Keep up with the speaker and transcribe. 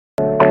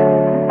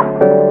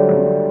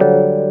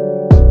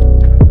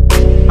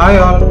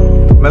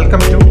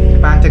Welcome to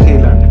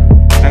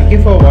Pantechelearning. Thank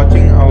you for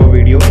watching our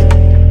video.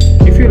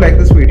 If you like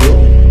this video,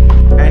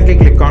 kindly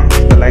click on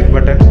the like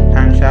button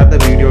and share the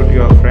video to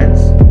your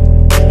friends.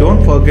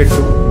 Don't forget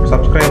to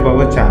subscribe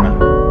our channel.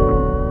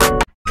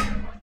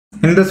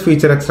 In this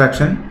feature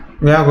extraction,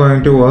 we are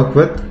going to work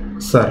with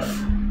surf.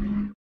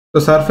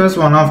 So surf is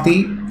one of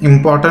the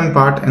important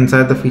part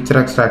inside the feature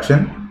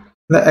extraction.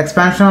 The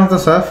expansion of the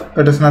surf,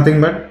 it is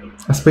nothing but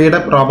speed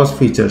up robust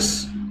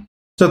features.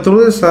 So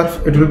through this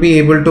surf, it will be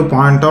able to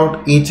point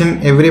out each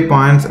and every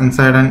points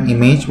inside an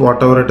image,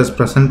 whatever it is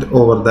present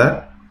over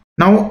there.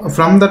 Now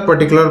from that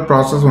particular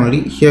process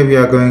only, here we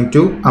are going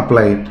to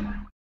apply it.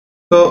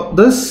 So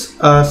this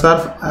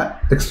surf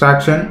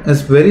extraction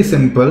is very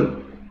simple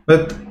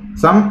with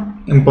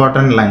some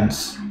important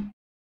lines.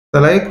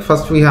 So like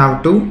first we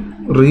have to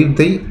read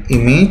the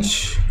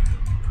image.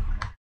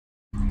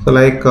 So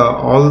like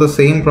all the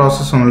same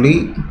process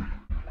only.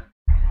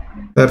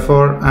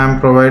 Therefore I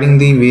am providing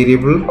the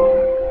variable.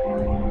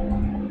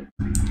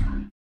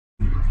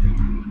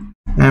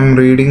 I am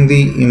reading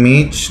the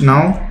image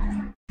now.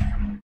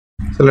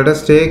 So let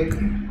us take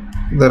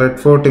the red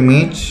fort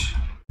image.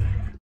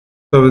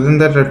 So within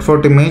that red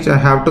fort image, I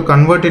have to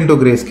convert into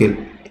grayscale.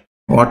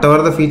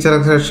 Whatever the feature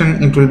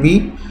extraction it will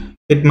be,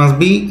 it must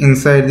be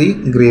inside the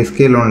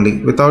grayscale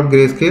only. Without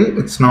grayscale,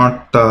 it's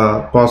not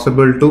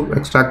possible to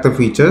extract the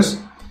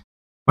features.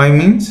 Why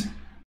means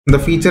the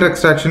feature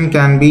extraction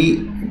can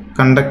be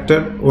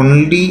conducted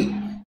only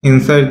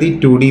inside the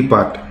 2D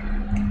part.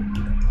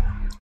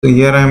 So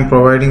here I am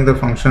providing the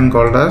function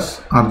called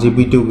as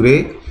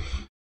RGB2Gray,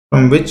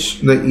 from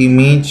which the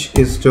image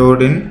is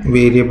stored in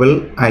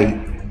variable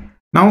I.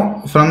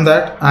 Now from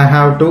that I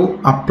have to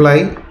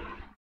apply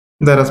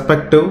the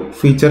respective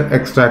feature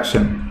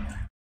extraction.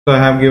 So I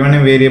have given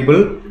a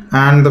variable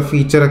and the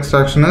feature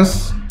extraction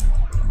is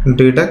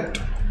deduct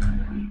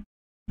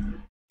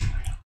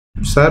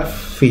surf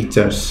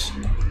features.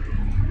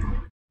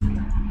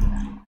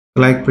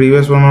 Like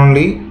previous one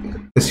only,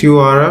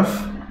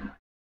 surf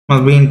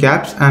must be in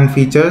caps and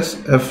features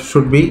f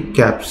should be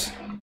caps.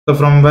 So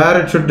from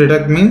where it should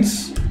deduct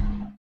means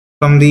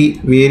from the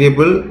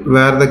variable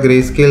where the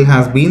grayscale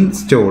has been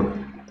stored.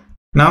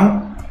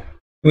 Now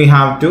we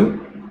have to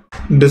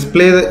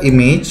display the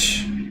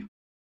image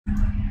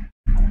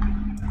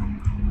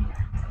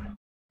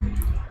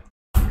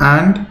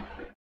and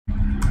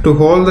to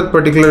hold that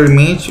particular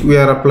image we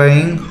are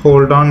applying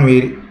hold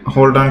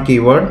on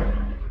keyword.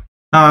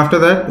 Now after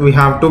that we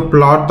have to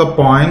plot the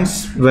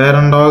points where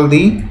and all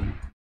the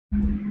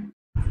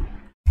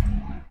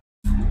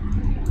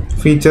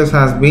features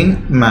has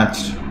been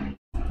matched.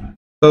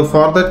 So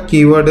for that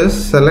keyword is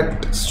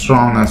select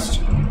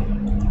strongest.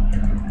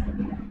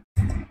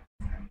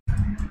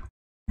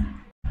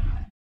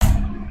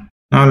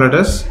 Now let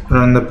us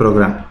run the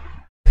program.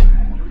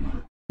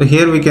 So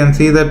here we can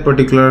see that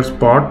particular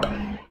spot.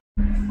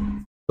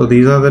 So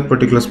these are that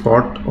particular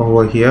spot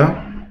over here.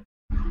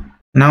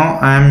 Now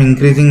I am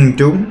increasing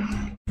into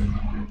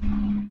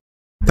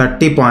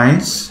 30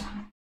 points.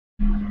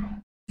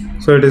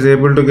 So it is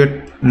able to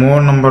get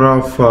more number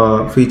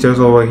of features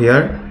over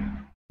here.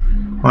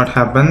 What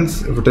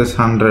happens if it is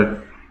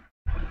 100?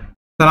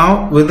 So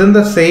now within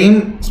the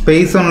same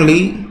space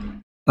only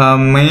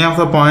many of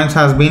the points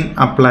has been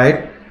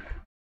applied.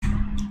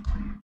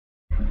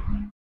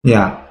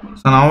 Yeah,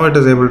 so now it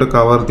is able to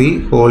cover the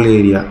whole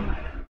area.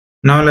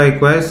 Now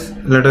likewise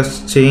let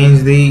us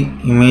change the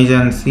image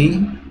and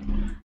see.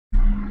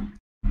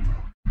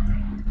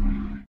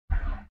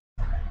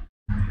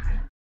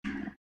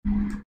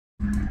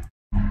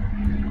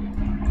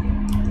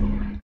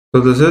 So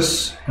this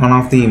is one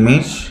of the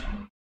image.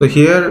 So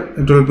here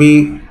it will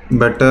be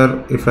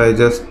better if I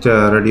just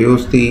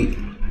reduce the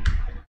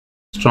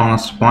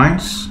strongest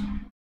points.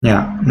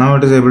 Yeah, now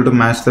it is able to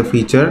match the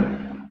feature.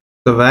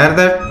 So where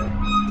that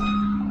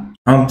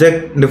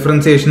object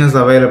differentiation is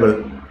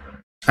available,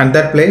 at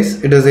that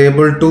place it is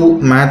able to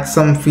match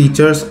some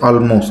features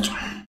almost.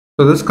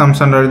 So this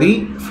comes under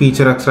the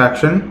feature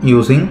extraction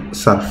using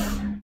surf.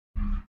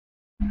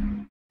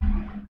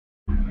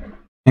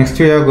 Next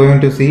we are going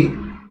to see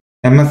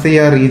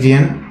MSER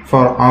region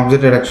for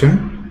object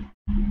detection.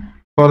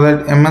 For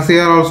that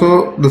MSER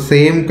also the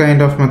same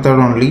kind of method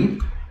only.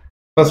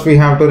 First we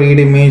have to read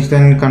image,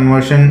 then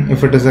conversion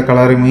if it is a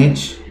color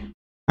image,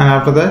 and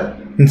after that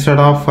instead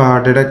of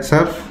detect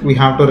surf we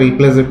have to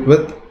replace it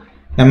with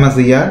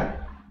MSER.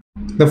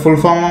 The full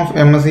form of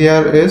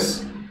MSER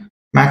is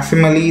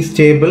maximally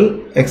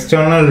stable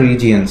external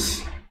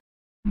regions.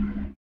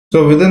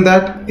 So within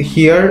that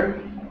here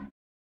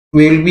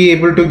we will be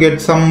able to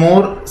get some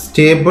more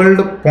stable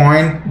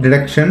point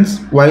detections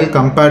while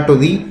compared to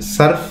the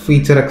surf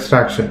feature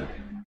extraction.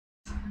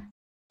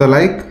 So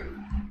like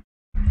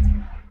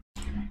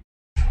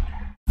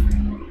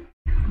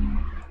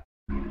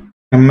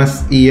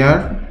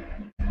MSER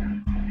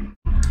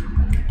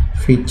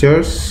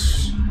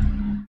features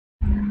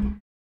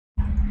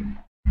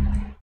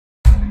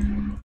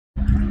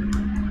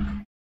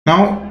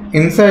now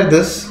inside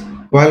this,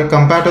 while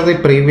compared to the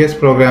previous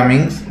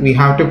programmings, we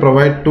have to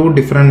provide two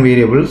different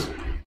variables.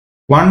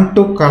 one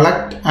to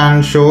collect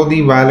and show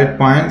the valid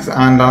points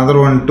and another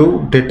one to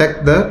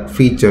detect the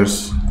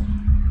features.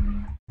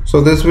 So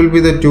this will be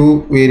the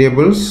two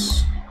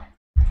variables.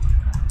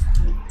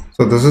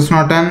 So this is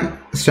not an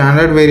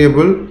standard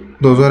variable.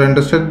 Those who are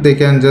interested, they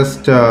can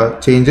just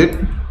change it.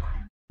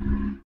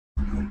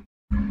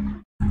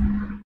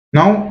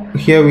 Now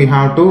here we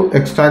have to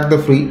extract the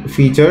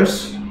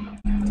features,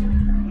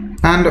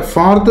 and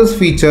for this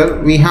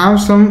feature we have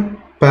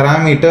some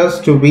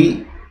parameters to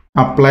be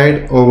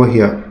applied over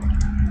here.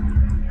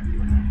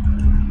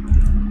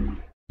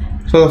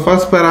 So the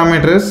first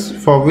parameter is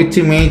for which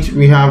image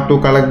we have to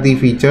collect the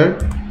feature.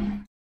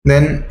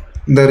 Then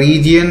the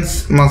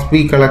regions must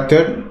be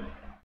collected,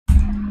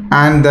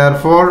 and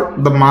therefore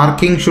the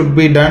marking should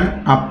be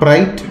done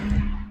upright,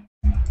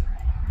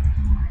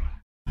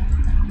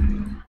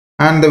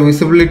 and the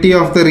visibility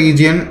of the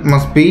region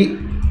must be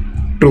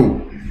true.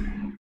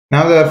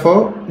 Now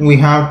therefore we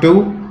have to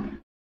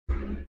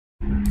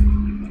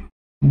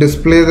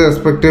display the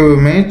respective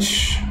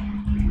image.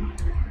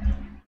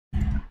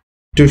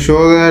 To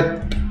show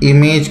that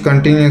image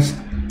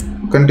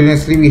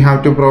continuously, we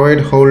have to provide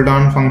hold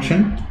on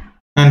function,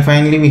 and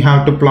finally we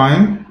have to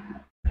point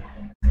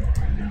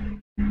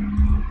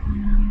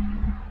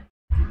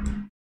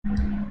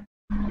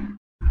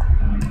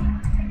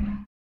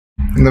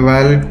the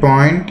valid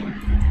point.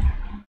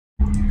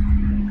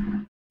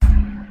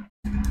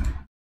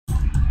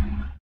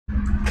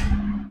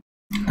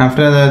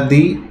 After that,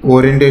 the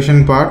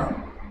orientation part.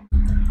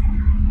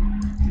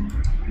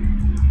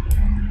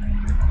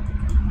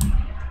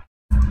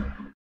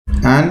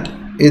 And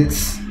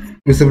its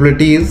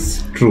visibility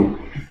is true.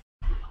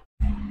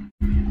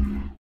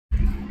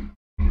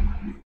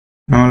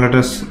 Now let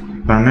us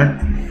run it.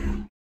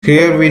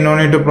 Here we no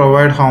need to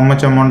provide how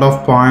much amount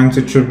of points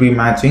it should be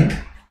matching.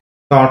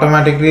 So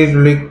automatically it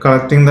will be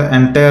collecting the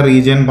entire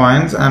region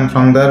points, and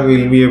from there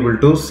we will be able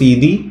to see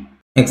the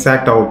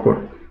exact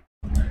output.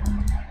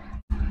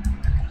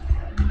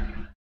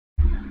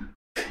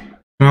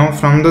 Now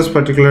from this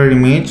particular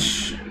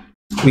image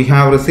we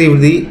have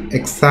received the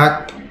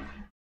exact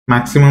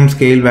maximum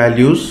scale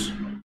values.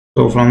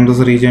 So from this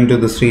region to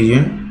this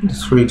region,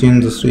 this region,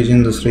 this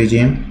region, this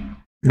region.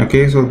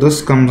 Okay, so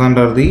this comes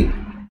under the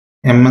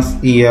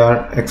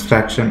MSER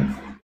extraction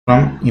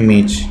from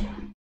image.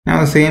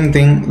 Now the same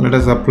thing, let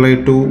us apply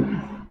to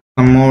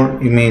some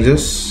more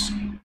images.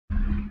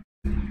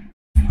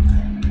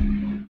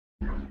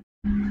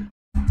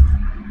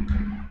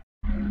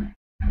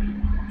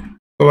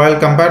 So while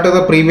compared to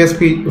the previous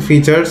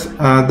features,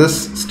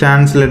 this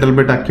stands a little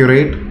bit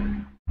accurate.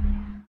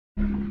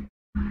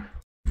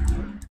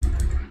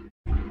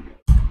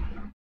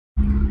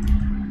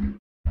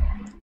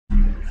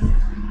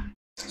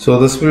 So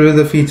this will be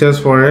the features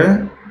for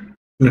a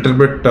little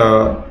bit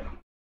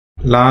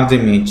large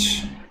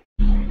image,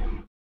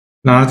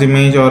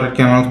 or it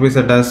can also be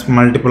said as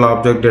multiple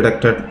object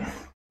detected.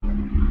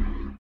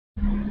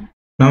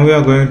 Now we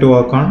are going to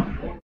work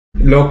on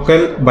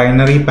local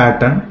binary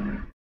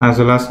pattern, as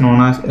well as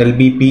known as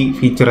LBP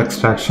feature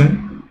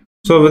extraction.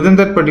 So within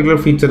that particular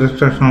feature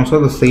extraction also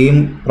the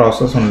same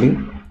process only.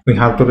 We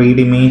have to read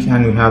image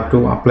and we have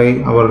to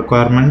apply our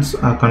requirements,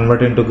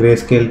 convert into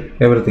grayscale,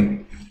 everything.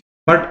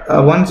 But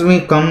once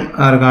we come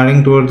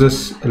regarding towards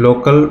this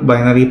local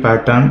binary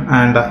pattern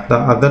and the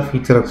other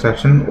feature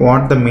extraction,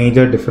 what the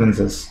major difference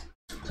is.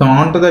 So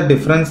on to the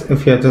difference,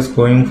 if you are just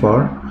going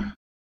for,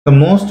 the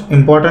most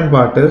important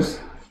part is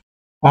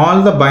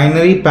all the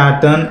binary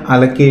pattern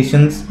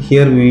allocations.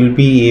 Here we will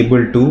be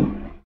able to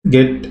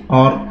get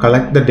or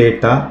collect the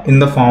data in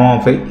the form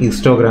of a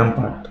histogram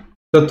part.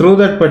 So through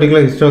that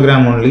particular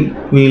histogram only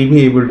we will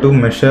be able to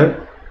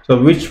measure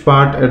which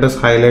part it is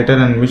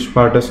highlighted and which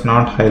part is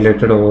not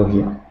highlighted over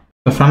here.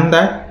 So from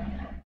that,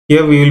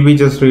 here we will be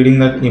just reading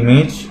that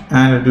image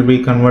and it will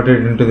be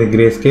converted into the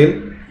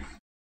grayscale,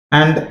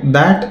 and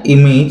that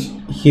image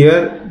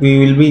here we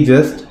will be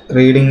just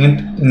reading it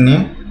in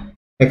a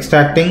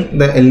extracting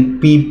the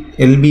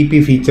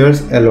LBP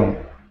features alone.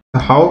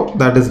 How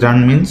that is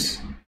done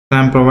means I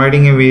am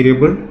providing a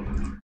variable,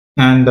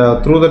 and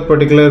through that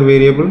particular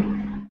variable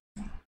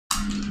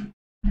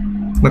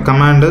the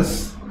command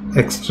is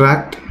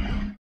extract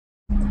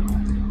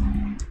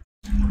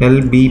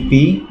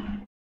LBP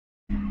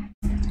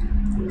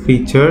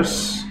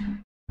features.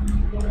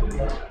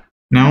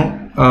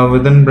 Now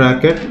within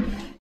bracket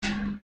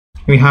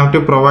we have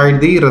to provide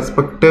the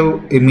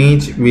respective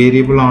image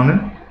variable on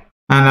it,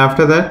 and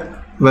after that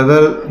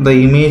whether the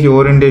image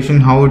orientation,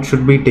 how it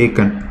should be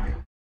taken,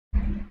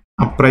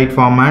 upright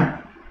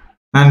format,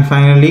 and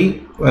finally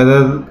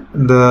whether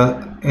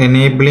the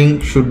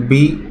enabling should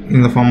be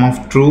in the form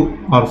of true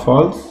or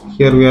false.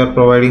 Here we are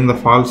providing the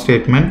false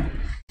statement.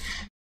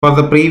 For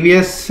the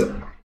previous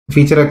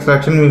feature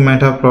extraction we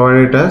might have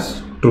provided it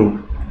as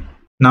true.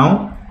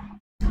 Now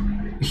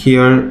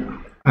here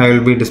I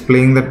will be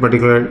displaying that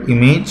particular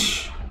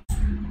image.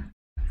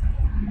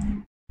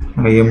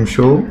 I am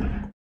show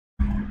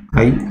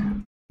I.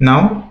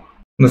 Now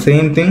the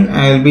same thing,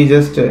 I will be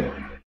just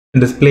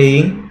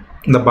displaying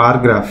the bar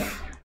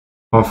graph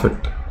of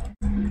it.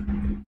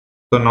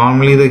 So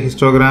normally the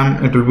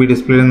histogram, it will be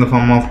displayed in the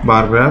form of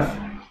bar graph.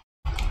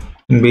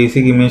 In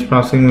basic image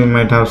processing we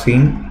might have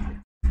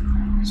seen.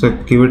 So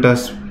give it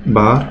as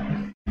bar.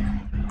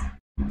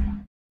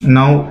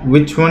 Now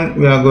which one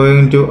we are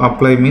going to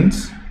apply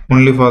means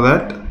only for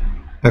that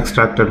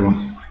extracted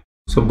one.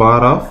 So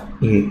bar of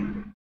A.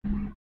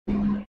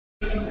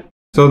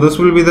 So this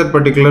will be that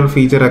particular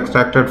feature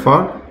extracted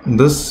for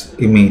this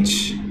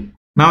image.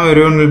 Now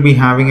everyone will be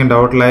having a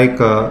doubt like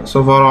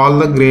so for all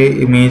the gray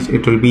image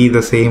it will be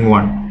the same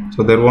one,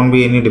 so there won't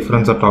be any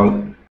difference at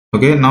all.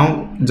 Okay,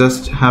 now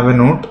just have a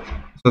note.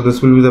 So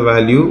this will be the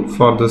value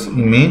for this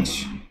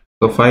image.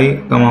 So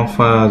 5,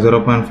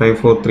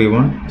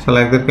 0.5431. So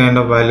like that kind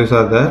of values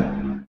are there.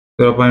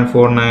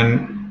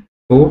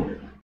 0.494.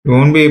 You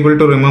won't be able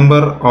to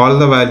remember all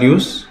the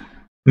values,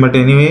 but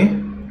anyway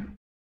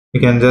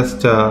you can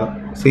just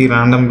see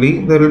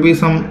randomly there will be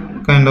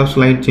some kind of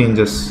slight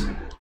changes.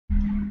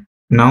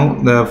 Now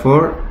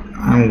therefore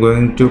I'm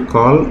going to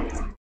call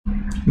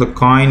the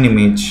coin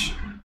image.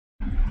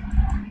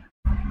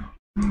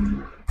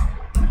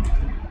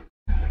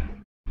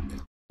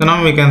 So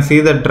now we can see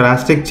the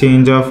drastic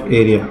change of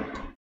area.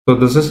 So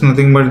this is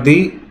nothing but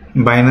the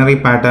binary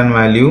pattern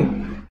value,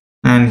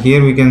 and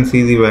here we can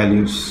see the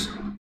values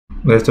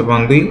based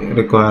upon the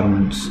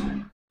requirements.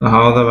 So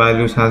how the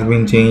values has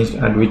been changed,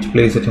 at which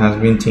place it has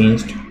been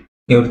changed,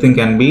 everything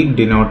can be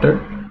denoted,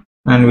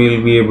 and we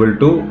will be able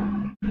to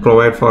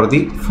provide for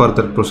the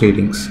further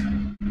proceedings.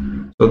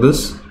 So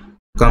this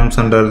comes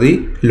under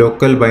the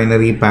local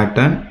binary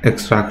pattern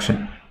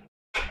extraction.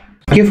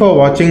 Thank you for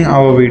watching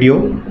our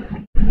video.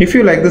 If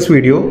you like this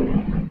video,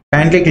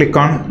 kindly click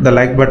on the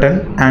like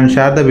button and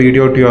share the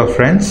video to your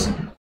friends.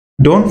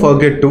 Don't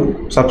forget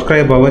to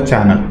subscribe our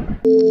channel.